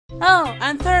Oh,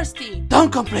 I'm thirsty.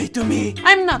 Don't complain to me.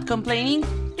 I'm not complaining.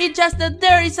 It's just that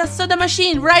there is a soda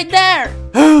machine right there.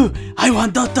 Oh, I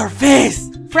want Dr.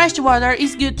 Fizz. Fresh water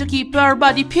is good to keep your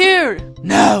body pure.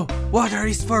 No, water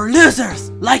is for losers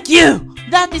like you.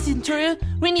 That isn't true.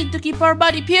 We need to keep our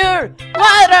body pure.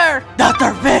 Water!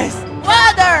 Dr. Fizz.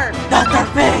 Water! Dr.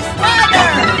 Fizz. Water!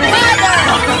 Water!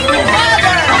 Water!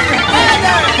 Water!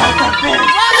 Dr. Fizz.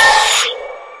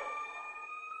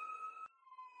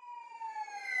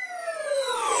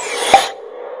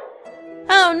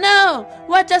 Oh no!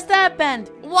 What just happened?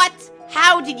 What?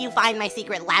 How did you find my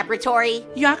secret laboratory?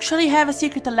 You actually have a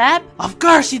secret lab? Of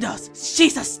course she does.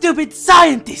 She's a stupid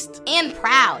scientist. And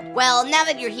proud. Well, now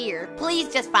that you're here,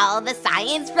 please just follow the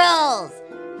science rules.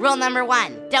 Rule number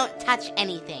 1, don't touch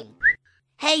anything.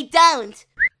 Hey, don't!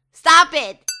 Stop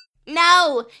it!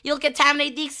 No! You'll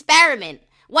contaminate the experiment.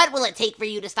 What will it take for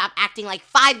you to stop acting like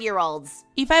 5-year-olds?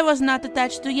 If I was not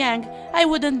attached to Yang, I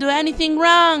wouldn't do anything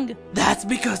wrong. That's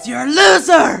because you're a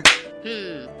loser.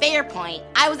 Fair point.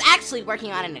 I was actually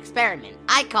working on an experiment.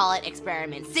 I call it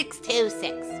Experiment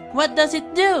 626. What does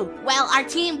it do? Well, our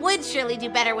team would surely do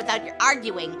better without your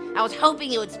arguing. I was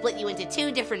hoping it would split you into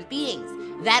 2 different beings.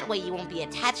 That way you won't be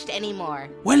attached anymore.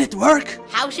 Will it work?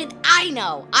 How should I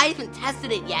know? I haven't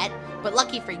tested it yet. But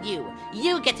lucky for you,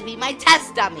 you get to be my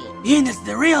test dummy. Yin is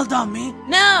the real dummy.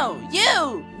 No,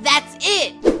 you! That's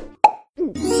it!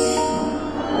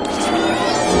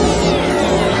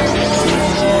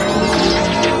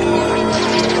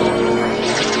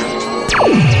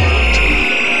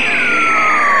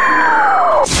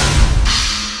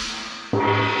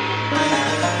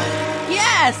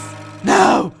 Yes!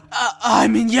 No, I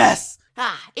mean yes.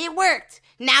 Ah, it worked.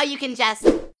 Now you can just...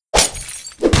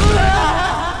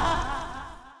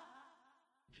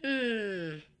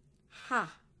 Huh.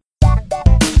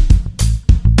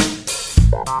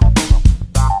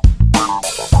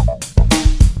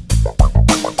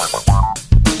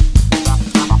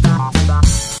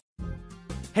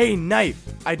 Hey,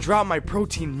 Knife, I dropped my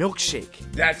protein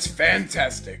milkshake. That's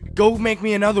fantastic. Go make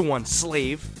me another one,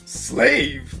 slave.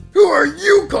 Slave? Who are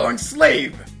you calling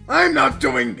slave? I'm not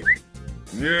doing...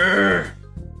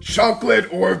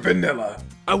 chocolate or vanilla?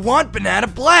 I want Banana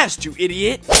Blast, you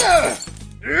idiot!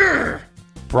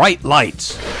 Bright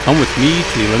lights. Come with me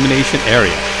to the elimination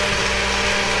area.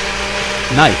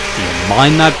 Knife, do you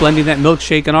mind not blending that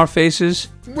milkshake in our faces?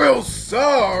 Well,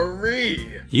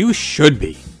 sorry. You should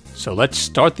be. So let's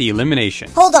start the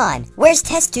elimination. Hold on, where's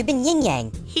Test Tube and Yin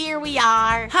Yang? Here we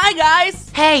are. Hi, guys!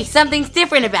 Hey, something's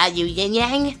different about you, Yin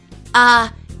Yang.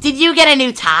 Did you get a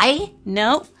new tie?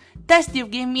 No. Test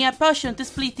Tube gave me a potion to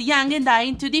split Yang and I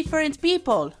into different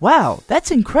people. Wow,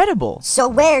 that's incredible. So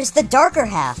where's the darker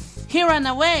half? He ran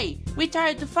away. We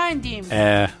tried to find him.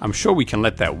 I'm sure we can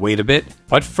let that wait a bit.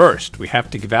 But first, we have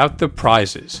to give out the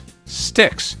prizes.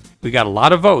 Sticks. We got a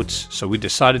lot of votes, so we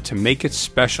decided to make it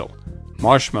special.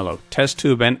 Marshmallow, Test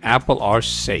Tube, and Apple are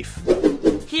safe.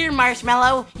 Here,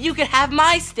 Marshmallow, you could have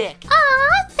my stick.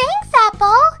 Aw, thanks,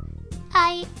 Apple.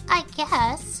 I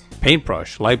guess.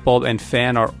 Paintbrush, Lightbulb, and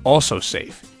Fan are also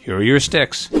safe. Here are your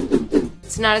sticks.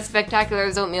 It's not as spectacular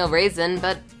as oatmeal raisin,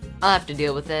 but I'll have to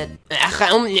deal with it.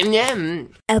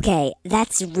 Okay,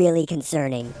 that's really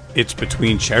concerning. It's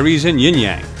between cherries and yin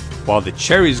yang. While the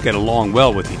cherries get along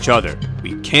well with each other,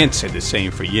 we can't say the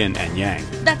same for yin and yang.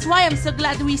 That's why I'm so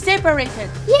glad we separated.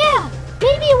 Yeah,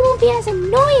 maybe it won't be as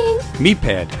annoying.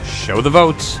 Meatpad, show the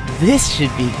votes. This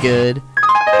should be good.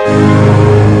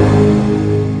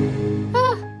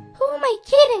 Who am I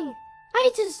kidding?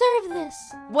 I deserve this.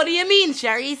 What do you mean,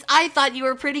 Cherries? I thought you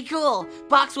were pretty cool.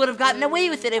 Box would have gotten away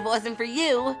with it if it wasn't for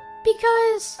you.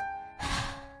 Because...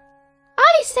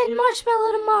 I sent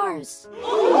Marshmallow to Mars.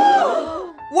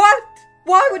 What?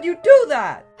 Why would you do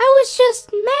that? I was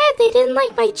just mad they didn't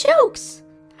like my jokes.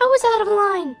 I was out of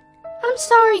line. I'm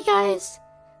sorry, guys.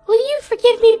 Will you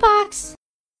forgive me, Box?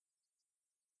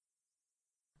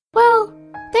 Well,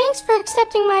 thanks for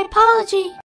accepting my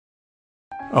apology.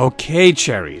 Okay,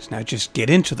 cherries, now just get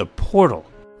into the portal.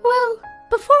 Well,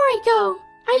 before I go,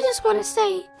 I just want to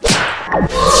say...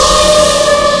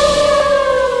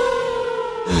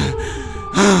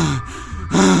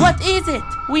 What is it?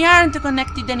 We aren't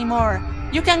connected anymore.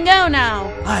 You can go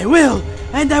now. I will,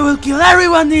 and I will kill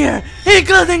everyone here,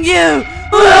 including you!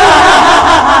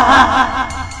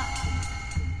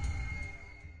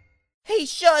 He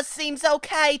sure seems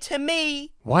okay to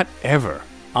me. Whatever.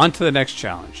 On to the next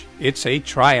challenge. It's a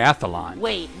triathlon.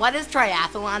 Wait, what does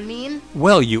triathlon mean?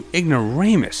 Well, you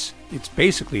ignoramus. It's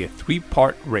basically a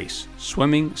 3-part race.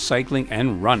 Swimming, cycling,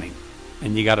 and running.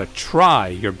 And you gotta try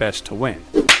your best to win.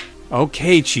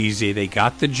 Okay, Cheesy, they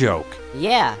got the joke.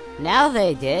 Yeah, now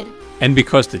they did. And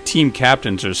because the team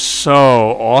captains are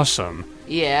so awesome,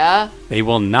 Yeah? they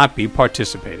will not be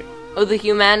participating. Oh, the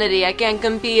humanity. I can't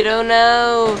compete. Oh,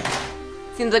 no.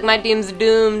 Seems like my team's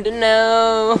doomed.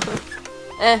 No.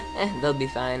 They'll be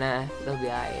fine. They'll be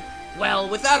alright. Well,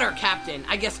 without our captain,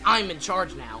 I guess I'm in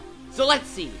charge now. So let's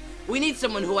see. We need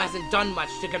someone who hasn't done much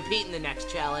to compete in the next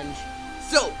challenge.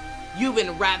 So, you've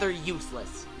been rather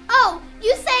useless. Oh,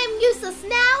 you say I'm useless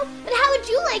now? But how would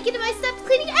you like it if I stopped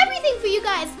cleaning everything for you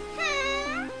guys?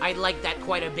 I'd like that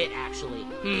quite a bit, actually.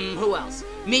 Who else?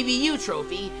 Maybe you,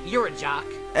 Trophy. You're a jock.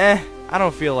 I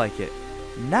don't feel like it.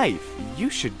 Knife, you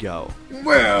should go.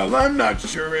 Well, I'm not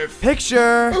sure if...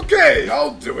 Picture! Okay,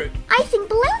 I'll do it. I think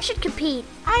Balloon should compete.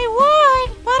 I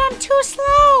would, but I'm too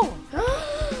slow.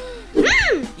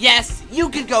 Yes, you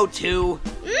could go too.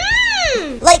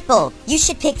 Lightbulb, you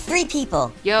should pick 3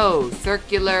 people. Yo,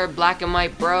 circular black and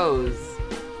white bros.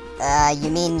 You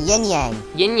mean Yin Yang?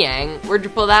 Yin Yang? Where'd you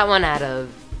pull that one out of?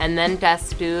 And then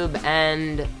test tube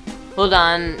and... Hold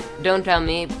on, don't tell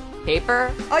me.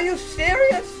 Paper? Are you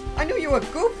serious? I knew you were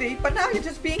goofy, but now you're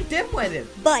just being dim-witted.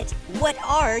 But what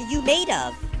are you made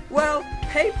of? Well,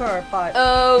 paper, but...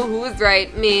 Oh, who was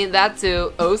right? Me, that's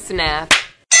who. Oh, snap.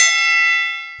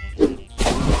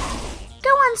 Go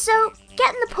on, So.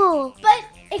 Get in the pool. But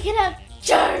it can have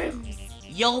germs.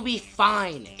 You'll be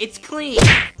fine. It's clean.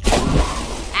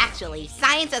 Actually,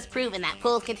 science has proven that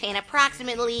pools contain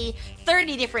approximately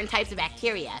 30 different types of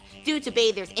bacteria due to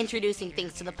bathers introducing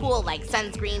things to the pool like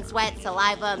sunscreen, sweat,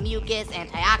 saliva, mucus,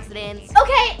 antioxidants.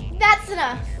 Okay, that's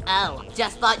enough. Oh,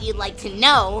 just thought you'd like to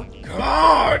know. Come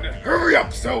on, hurry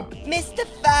up, Soap. Mr.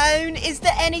 Phone, is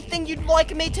there anything you'd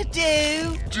like me to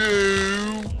do?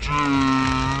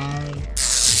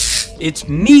 It's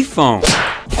me phone.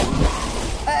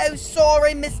 Oh,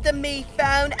 sorry, Mr. Me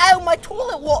Phone. Oh, my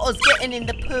toilet water's getting in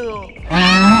the pool.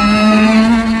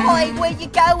 Hi, where you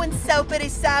going, Soapity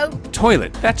Soap?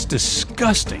 Toilet, that's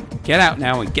disgusting. Get out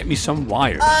now and get me some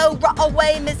wires. Oh, right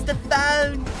away, Mr.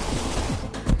 Phone.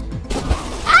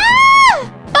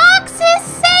 Ah! Box is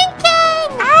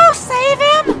sinking! I'll save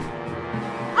him!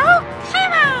 Oh,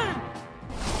 come on!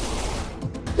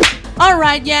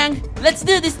 Alright, Yang, let's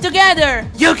do this together!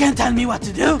 You can tell me what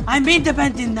to do. I'm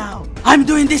independent now. I'm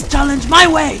doing this challenge my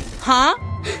way. Huh?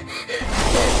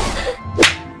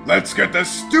 Let's get this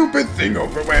stupid thing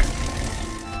over with.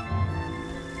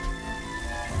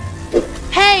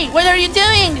 Hey, what are you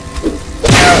doing?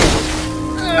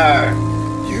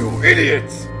 You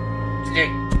idiots!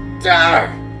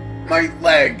 My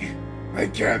leg! I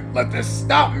can't let this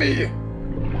stop me!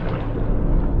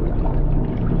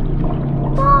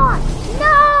 Boss,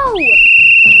 no!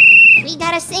 We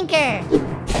got a sinker!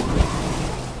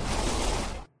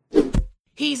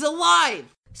 He's alive!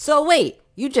 So wait,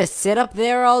 you just sit up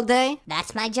there all day?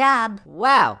 That's my job.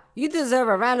 Wow, you deserve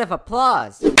a round of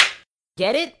applause.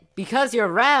 Get it? Because you're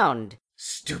round.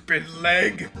 Stupid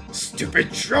leg!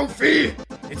 Stupid trophy!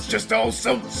 It's just all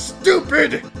so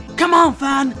stupid! Come on,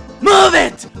 fan! Move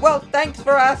it! Well, thanks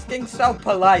for asking so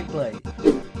politely.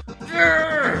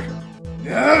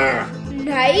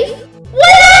 Knife?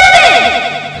 What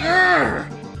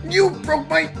happened? You broke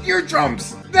my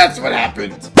eardrums! That's what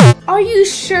happened! Are you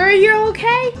sure you're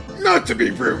okay? Not to be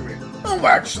rude. Oh,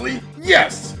 actually,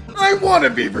 yes! I want to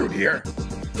be rude here!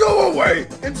 Go away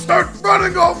and start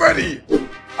running already!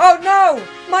 Oh no!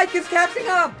 Mike is catching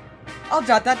up! I'll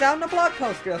jot that down in a blog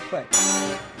post real quick.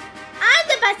 I'm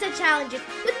the best at challenges.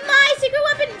 With my secret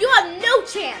weapon, you have no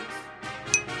chance.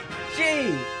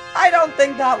 Gee, I don't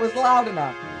think that was loud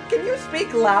enough. Can you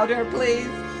speak louder, please?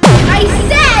 I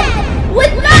said,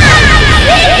 with my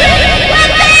secret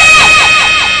weapon!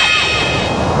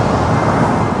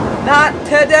 Not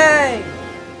today!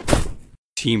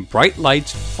 Team Bright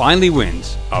Lights finally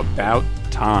wins. About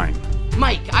time.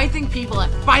 Mike, I think people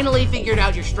have finally figured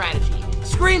out your strategy.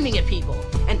 Screaming at people.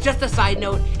 And just a side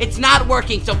note, it's not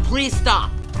working, so please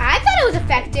stop. I thought it was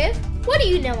effective. What do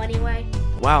you know anyway?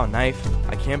 Wow, Knife,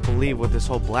 I can't believe what this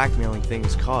whole blackmailing thing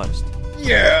has caused.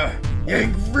 Yeah,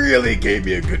 Yang really gave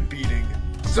me a good beating.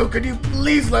 So could you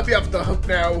please let me off the hook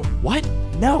now? What?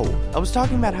 No, I was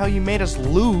talking about how you made us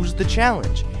lose the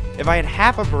challenge. If I had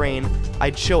half a brain,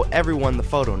 I'd show everyone the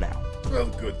photo now. Well,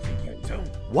 good thing you don't.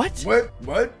 What?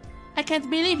 What? I can't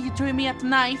believe you threw me at the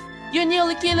knife. You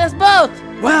nearly killed us both.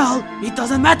 Well, it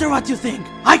doesn't matter what you think.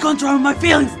 I control my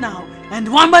feelings now.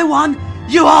 And one by one,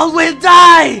 you all will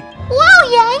die! Whoa,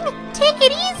 Yang! Take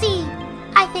it easy.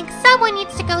 I think someone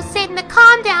needs to go sit in the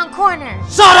calm down corner.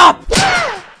 Shut up!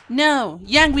 No,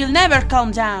 Yang will never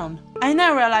calm down. I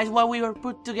now realize why we were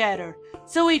put together.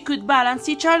 So we could balance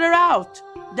each other out.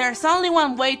 There's only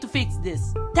one way to fix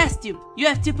this. Test tube, you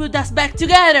have to put us back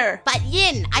together. But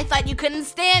Yin, I thought you couldn't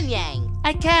stand Yang.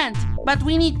 I can't, but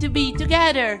we need to be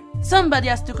together. Somebody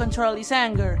has to control his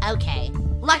anger. Okay.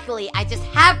 Luckily, I just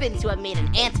happened to have made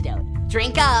an antidote.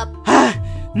 Drink up.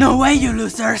 No way, you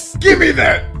losers. Give me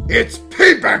that! It's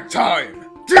payback time!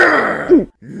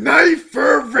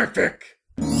 Kniferific!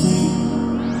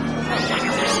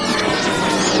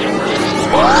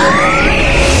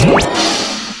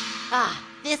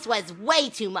 This was way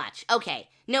too much. Okay,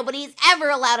 nobody's ever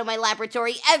allowed in my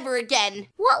laboratory ever again.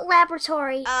 What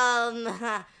laboratory?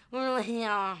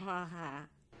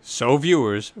 So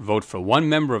viewers, vote for one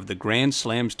member of the Grand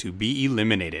Slams to be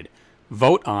eliminated.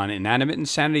 Vote on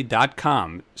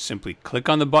InanimateInsanity.com. Simply click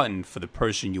on the button for the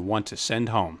person you want to send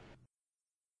home.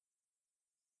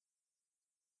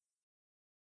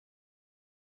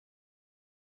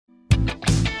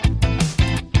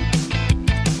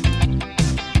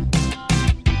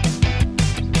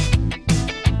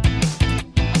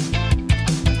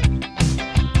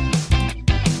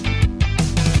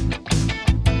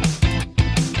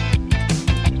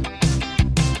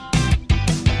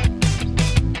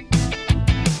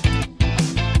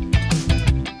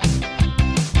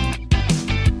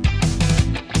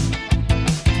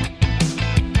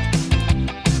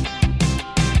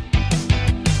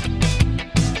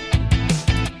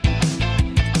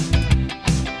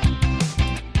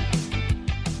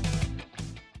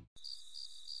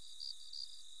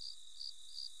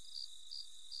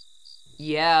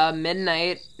 Yeah,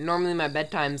 midnight. Normally my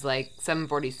bedtime's like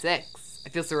 7:46. I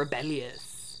feel so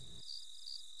rebellious.